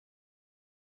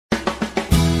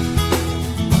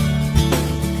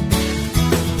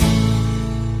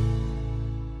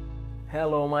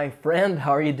Hello, my friend.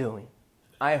 How are you doing?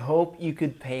 I hope you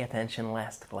could pay attention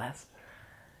last class.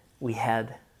 We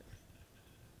had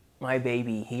my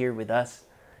baby here with us,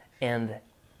 and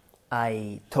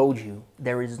I told you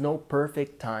there is no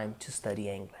perfect time to study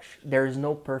English. There is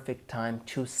no perfect time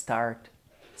to start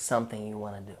something you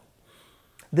want to do.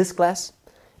 This class,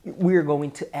 we're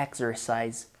going to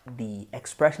exercise the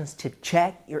expressions to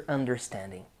check your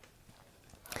understanding.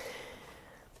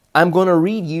 I'm going to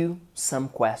read you some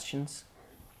questions,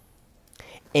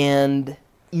 and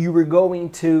you are going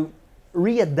to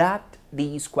readapt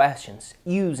these questions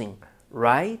using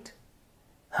right,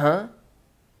 huh,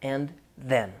 and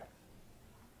then.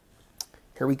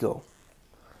 Here we go.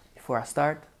 Before I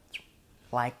start,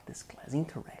 like this class,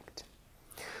 interact.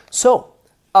 So,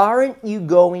 aren't you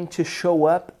going to show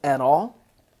up at all?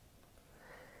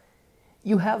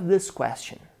 You have this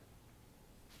question.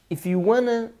 If you want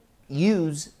to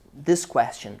use this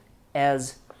question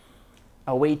as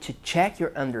a way to check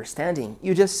your understanding,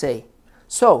 you just say,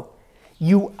 so,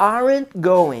 you aren't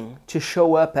going to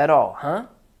show up at all, huh?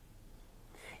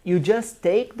 You just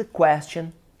take the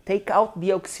question, take out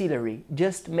the auxiliary,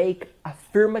 just make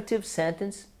affirmative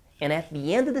sentence, and at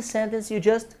the end of the sentence you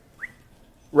just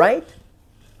write,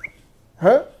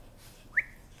 huh?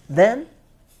 Then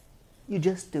you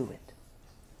just do it.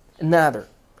 Another.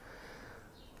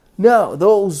 No,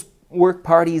 those work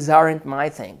parties aren't my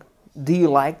thing. Do you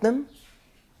like them?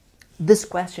 This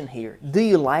question here, do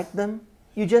you like them?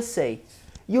 You just say,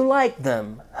 you like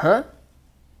them, huh?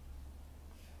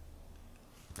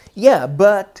 Yeah,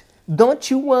 but don't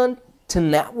you want to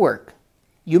network?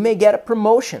 You may get a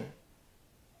promotion.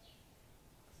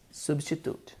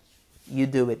 Substitute. You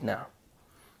do it now.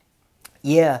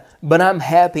 Yeah, but I'm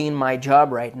happy in my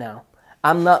job right now.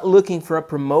 I'm not looking for a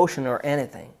promotion or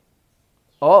anything.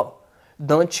 Oh,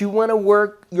 don't you want to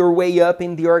work your way up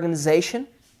in the organization?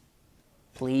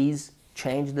 Please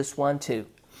change this one too.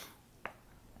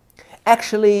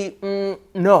 Actually,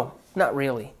 no, not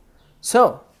really.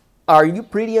 So, are you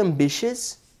pretty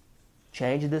ambitious?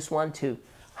 Change this one too.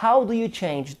 How do you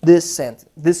change this sentence,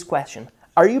 this question?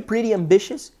 Are you pretty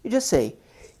ambitious? You just say,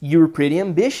 you're pretty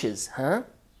ambitious, huh?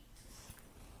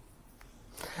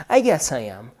 I guess I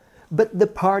am, but the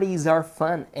parties are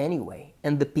fun anyway,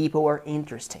 and the people are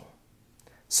interesting.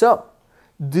 So,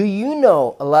 do you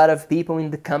know a lot of people in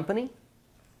the company?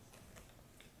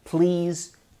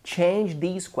 Please change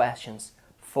these questions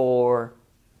for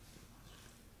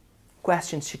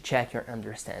questions to check your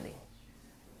understanding.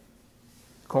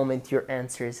 Comment your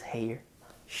answers here.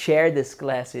 Share this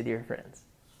class with your friends.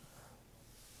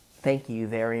 Thank you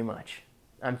very much.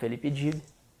 I'm Felipe Gide.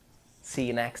 See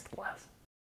you next class.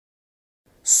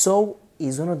 So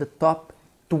is one of the top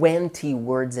 20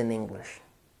 words in English.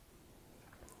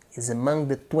 Is among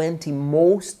the 20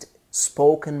 most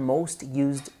spoken, most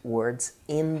used words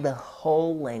in the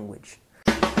whole language.